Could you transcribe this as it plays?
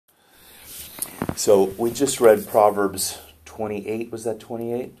So we just read Proverbs 28. Was that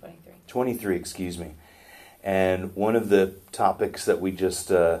 28? 23. 23, excuse me. And one of the topics that we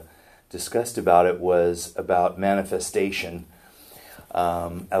just discussed about it was about manifestation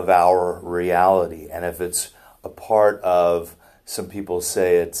of our reality. And if it's a part of, some people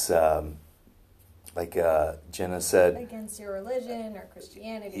say it's like Jenna said, against your religion or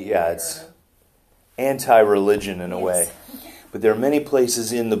Christianity. Yeah, it's anti-religion in a Yes. way. But there are many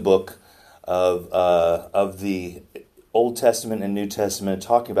places in the book of the Old Testament and New Testament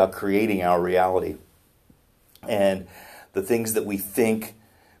talking about creating our reality. And the things that we think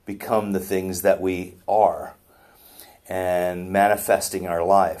become the things that we are, and manifesting our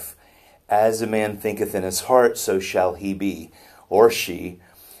life. As a man thinketh in his heart, so shall he be, or she.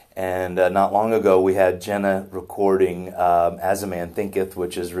 And not long ago we had Jenna recording As a Man Thinketh,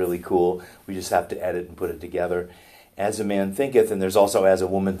 which is really cool. We just have to edit and put it together. As a man thinketh, and there's also As a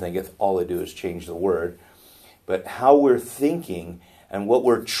woman thinketh. All they do is change the word. But how we're thinking and what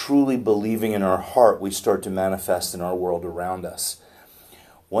we're truly believing in our heart, we start to manifest in our world around us.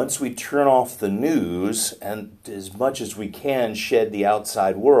 Once we turn off the news and as much as we can shed the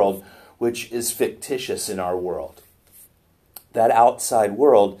outside world, which is fictitious in our world. That outside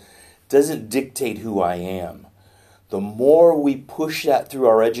world doesn't dictate who I am. The more we push that through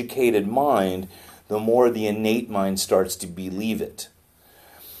our educated mind, the more the innate mind starts to believe it.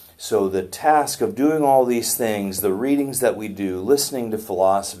 So the task of doing all these things, the readings that we do, listening to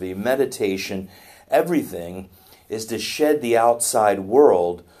philosophy, meditation, everything is to shed the outside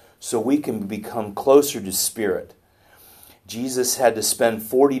world so we can become closer to Spirit. Jesus had to spend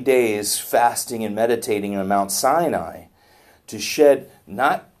 40 days fasting and meditating on Mount Sinai to shed,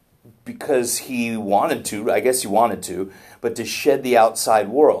 not because he wanted to, I guess he wanted to, but to shed the outside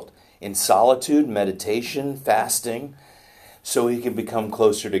world in solitude, meditation, fasting, so he can become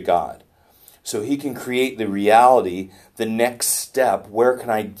closer to God. So he can create the reality, the next step. Where can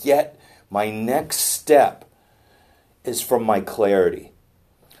I get my next step is from my clarity.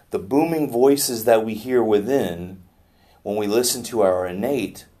 The booming voices that we hear within, when we listen to our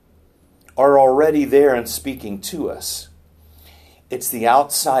innate, are already there and speaking to us. It's the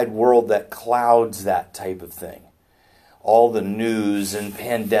outside world that clouds that type of thing. All the news and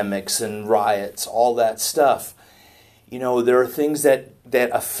pandemics and riots, all that stuff. You know, there are things that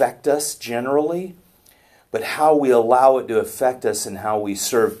affect us generally, but how we allow it to affect us and how we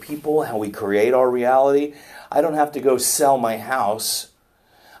serve people, how we create our reality. I don't have to go sell my house.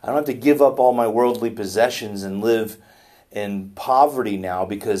 I don't have to give up all my worldly possessions and live in poverty now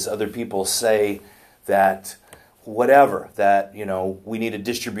because other people say that whatever, that, you know, we need a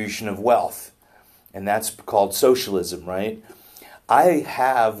distribution of wealth. And that's called socialism, right? I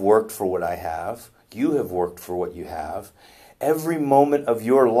have worked for what I have. You have worked for what you have. Every moment of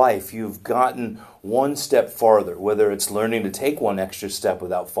your life, you've gotten one step farther, whether it's learning to take one extra step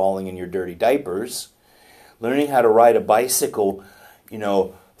without falling in your dirty diapers, learning how to ride a bicycle,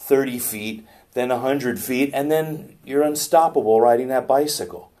 30 feet, then 100 feet, and then you're unstoppable riding that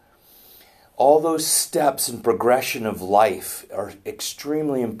bicycle. All those steps and progression of life are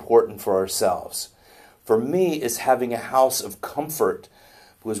extremely important for ourselves. For me, it's having a house of comfort,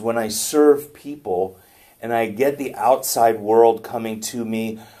 because when I serve people and I get the outside world coming to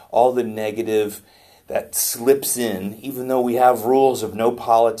me, all the negative that slips in, even though we have rules of no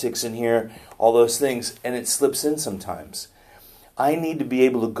politics in here, all those things, and it slips in sometimes. I need to be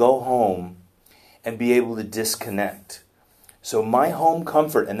able to go home and be able to disconnect. So my home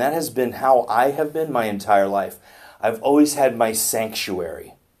comfort, and that has been how I have been my entire life. I've always had my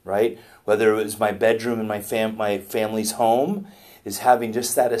sanctuary, right? Whether it was my bedroom in my family's home, is having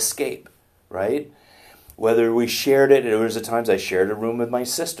just that escape, right? Whether we shared it, there was a times I shared a room with my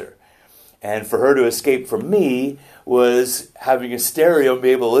sister. And for her to escape from me was having a stereo and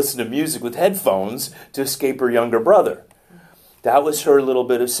be able to listen to music with headphones to escape her younger brother. That was her little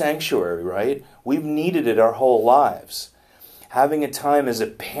bit of sanctuary, right? We've needed it our whole lives. Having a time as a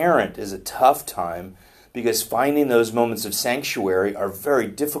parent is a tough time because finding those moments of sanctuary are very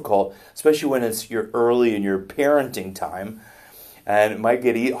difficult, especially when it's your early in your parenting time. And it might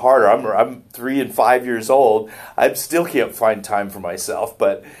get harder. I'm 3 and 5 years old. I still can't find time for myself.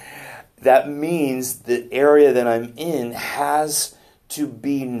 But that means the area that I'm in has to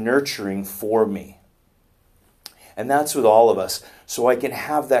be nurturing for me. And that's with all of us. So I can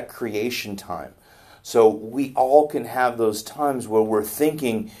have that creation time. So we all can have those times where we're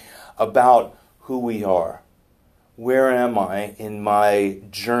thinking about who we are. Where am I in my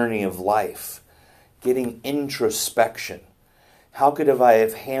journey of life? Getting introspection. How could I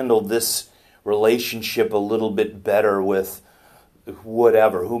have handled this relationship a little bit better with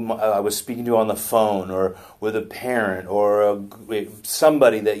whatever, whom I was speaking to on the phone, or with a parent, or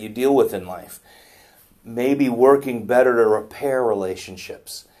somebody that you deal with in life. Maybe working better to repair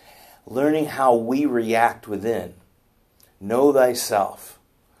relationships. Learning how we react within. Know thyself.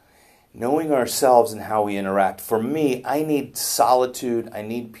 Knowing ourselves and how we interact. For me, I need solitude. I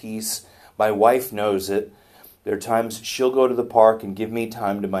need peace. My wife knows it. There are times she'll go to the park and give me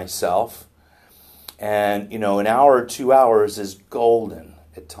time to myself. And, an hour or 2 hours is golden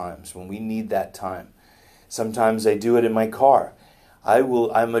at times when we need that time. Sometimes I do it in my car.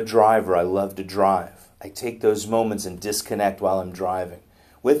 I'm a driver. I love to drive. I take those moments and disconnect while I'm driving.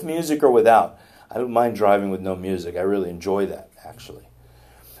 With music or without. I don't mind driving with no music. I really enjoy that, actually.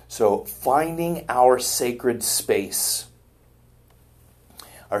 So, finding our sacred space.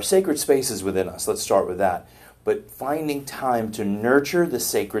 Our sacred space is within us. Let's start with that. But finding time to nurture the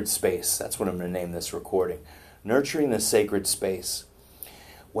sacred space. That's what I'm going to name this recording. Nurturing the sacred space.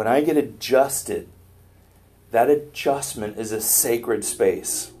 When I get adjusted, that adjustment is a sacred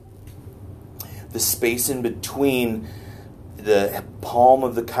space. The space in between the palm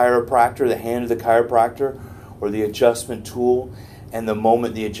of the chiropractor, the hand of the chiropractor, or the adjustment tool, and the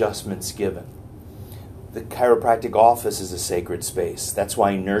moment the adjustment's given. The chiropractic office is a sacred space. That's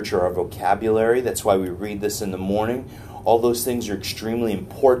why I nurture our vocabulary. That's why we read this in the morning. All those things are extremely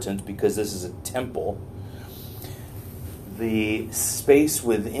important because this is a temple. The space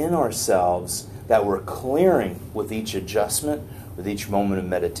within ourselves that we're clearing with each adjustment, with each moment of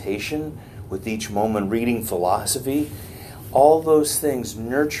meditation, with each moment reading philosophy, all those things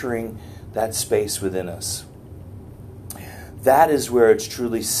nurturing that space within us. That is where it's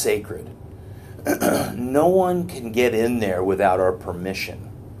truly sacred. No one can get in there without our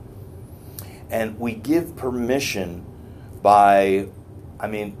permission. And we give permission by,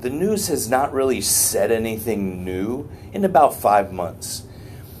 the news has not really said anything new in about 5 months.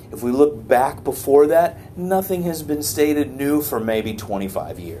 If we look back before that, nothing has been stated new for maybe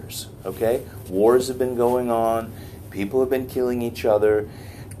 25 years. Okay? Wars have been going on. People have been killing each other.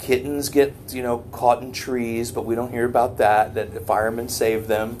 Kittens get, caught in trees, but we don't hear about that the firemen saved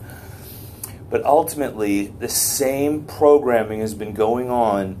them. But ultimately, the same programming has been going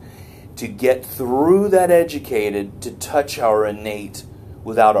on to get through that educated to touch our innate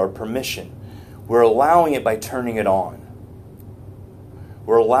without our permission. We're allowing it by turning it on.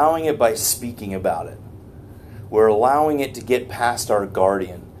 We're allowing it by speaking about it. We're allowing it to get past our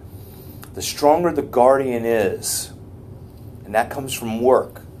guardian. The stronger the guardian is, and that comes from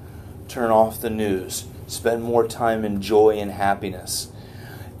work, turn off the news, spend more time in joy and happiness.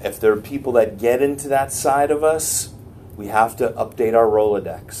 If there are people that get into that side of us, we have to update our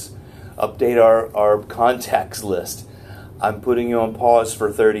Rolodex, update our contacts list. I'm putting you on pause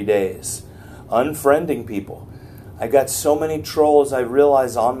for 30 days. Unfriending people. I got so many trolls I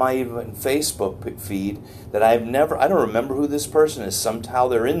realize on my even Facebook feed that I don't remember who this person is. Somehow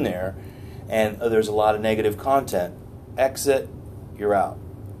they're in there and there's a lot of negative content. Exit, you're out.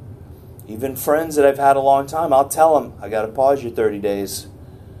 Even friends that I've had a long time, I'll tell them, I got to pause you 30 days.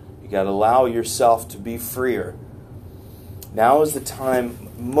 You got to allow yourself to be freer. Now is the time,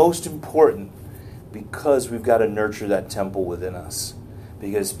 most important, because we've got to nurture that temple within us.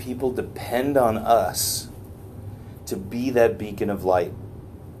 Because people depend on us to be that beacon of light.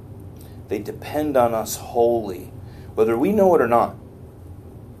 They depend on us wholly, whether we know it or not.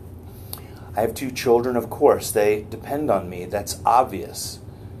 I have 2 children, of course. They depend on me. That's obvious.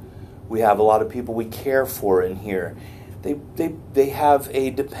 We have a lot of people we care for in here. They have a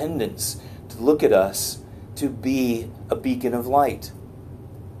dependence to look at us to be a beacon of light.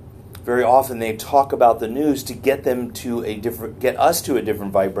 Very often they talk about the news to get us to a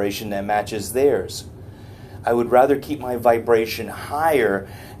different vibration that matches theirs. I would rather keep my vibration higher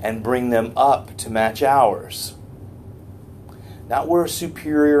and bring them up to match ours. Not we're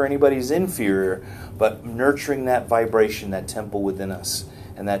superior or anybody's inferior, but nurturing that vibration, that temple within us,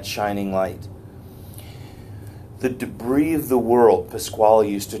 and that shining light. The debris of the world, Pasquale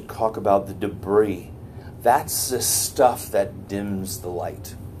used to talk about the debris. That's the stuff that dims the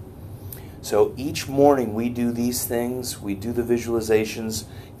light. So each morning we do these things, we do the visualizations,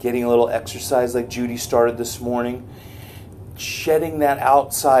 getting a little exercise like Judy started this morning, shedding that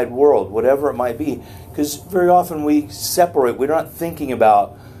outside world, whatever it might be. Because very often we separate, we're not thinking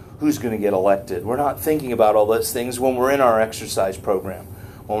about who's going to get elected. We're not thinking about all those things when we're in our exercise program,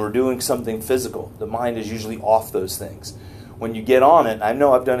 when we're doing something physical. The mind is usually off those things. When you get on it, I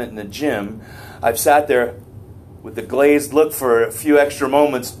know I've done it in the gym, I've sat there with the glazed look for a few extra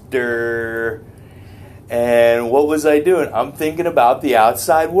moments, and what was I doing? I'm thinking about the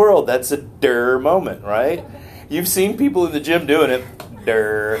outside world. That's a moment, right? You've seen people in the gym doing it.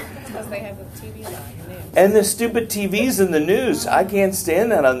 Durr. Because they have the TV on. And the stupid TVs in the news. I can't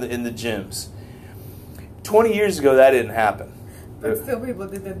stand that in the gyms. 20 years ago, that didn't happen. But still people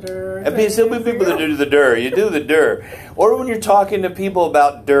did the dur. And still people that do the dur. You do the dur. Or when you're talking to people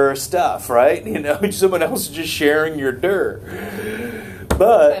about dur stuff, right? You know, someone else is just sharing your dur.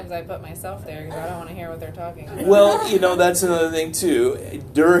 But sometimes I put myself there because I don't want to hear what they're talking about. well, you know, that's another thing too.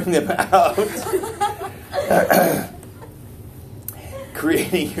 During them out.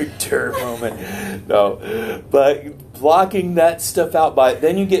 Creating your dur moment. No. But blocking that stuff out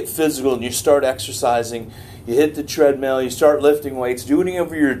then you get physical and you start exercising. You hit the treadmill, you start lifting weights, do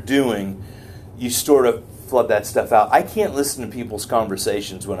whatever you're doing, you sort of flood that stuff out. I can't listen to people's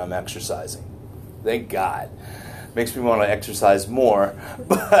conversations when I'm exercising. Thank God. Makes me want to exercise more,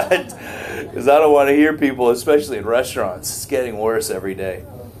 but because I don't want to hear people, especially in restaurants. It's getting worse every day.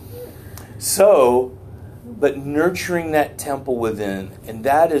 So, but nurturing that temple within, and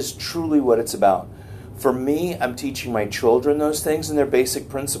that is truly what it's about. For me, I'm teaching my children those things and their basic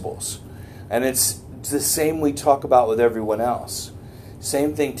principles. And it's the same we talk about with everyone else.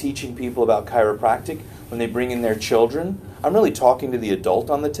 Same thing teaching people about chiropractic when they bring in their children. I'm really talking to the adult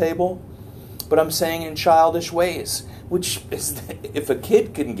on the table, but I'm saying in childish ways, which is, if a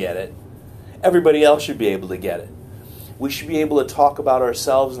kid can get it, everybody else should be able to get it. We should be able to talk about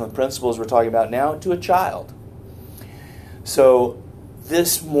ourselves and the principles we're talking about now to a child. So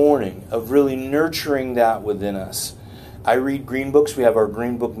this morning of really nurturing that within us, I read green books. We have our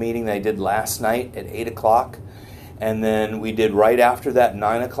green book meeting that I did last night at 8 o'clock. And then we did right after that,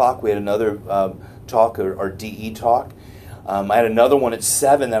 9 o'clock, we had another talk, our DE talk. I had another one at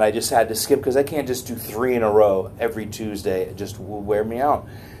 7 that I just had to skip because I can't just do 3 in a row every Tuesday. It just will wear me out.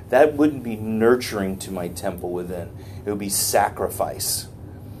 That wouldn't be nurturing to my temple within. It would be sacrifice.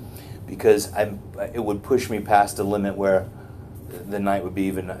 Because it would push me past a limit where the night would be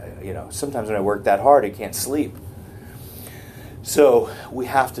even, sometimes when I work that hard, I can't sleep. So we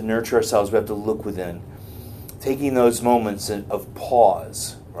have to nurture ourselves. We have to look within. Taking those moments of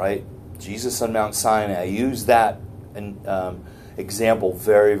pause, right? Jesus on Mount Sinai, I use that example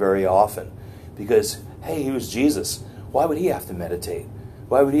very, very often. Because, hey, he was Jesus. Why would he have to meditate?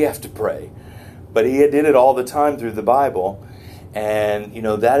 Why would he have to pray? But he did it all the time through the Bible. And,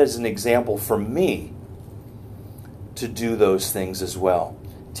 that is an example for me to do those things as well.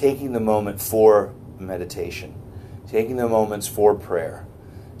 Taking the moment for meditation. Taking the moments for prayer.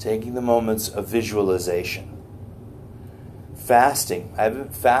 Taking the moments of visualization. Fasting. I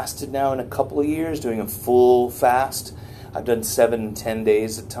haven't fasted now in a couple of years, doing a full fast. I've done 7 and 10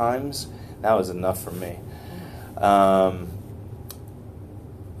 days at times. That was enough for me.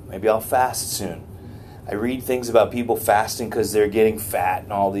 Maybe I'll fast soon. I read things about people fasting because they're getting fat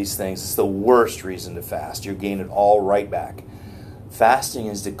and all these things. It's the worst reason to fast. You're gaining it all right back. Fasting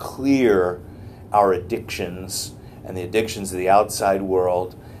is to clear our addictions and the addictions of the outside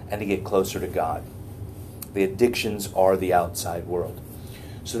world and to get closer to God. The addictions are the outside world.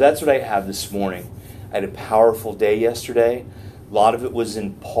 So that's what I have this morning. I had a powerful day yesterday. A lot of it was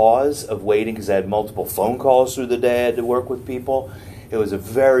in pause of waiting because I had multiple phone calls through the day. I had to work with people. It was a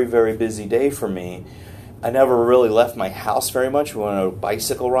very, very busy day for me. I never really left my house very much. We went on a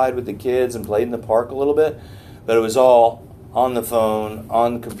bicycle ride with the kids and played in the park a little bit. But it was all on the phone,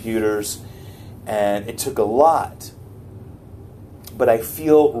 on computers, and it took a lot. But I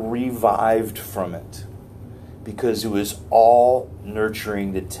feel revived from it because it was all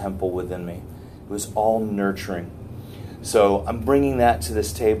nurturing the temple within me. It was all nurturing. So I'm bringing that to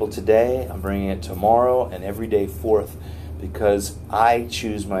this table today. I'm bringing it tomorrow and every day forth because I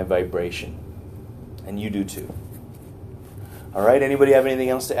choose my vibration. And you do too. All right, anybody have anything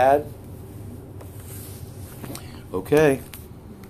else to add? Okay.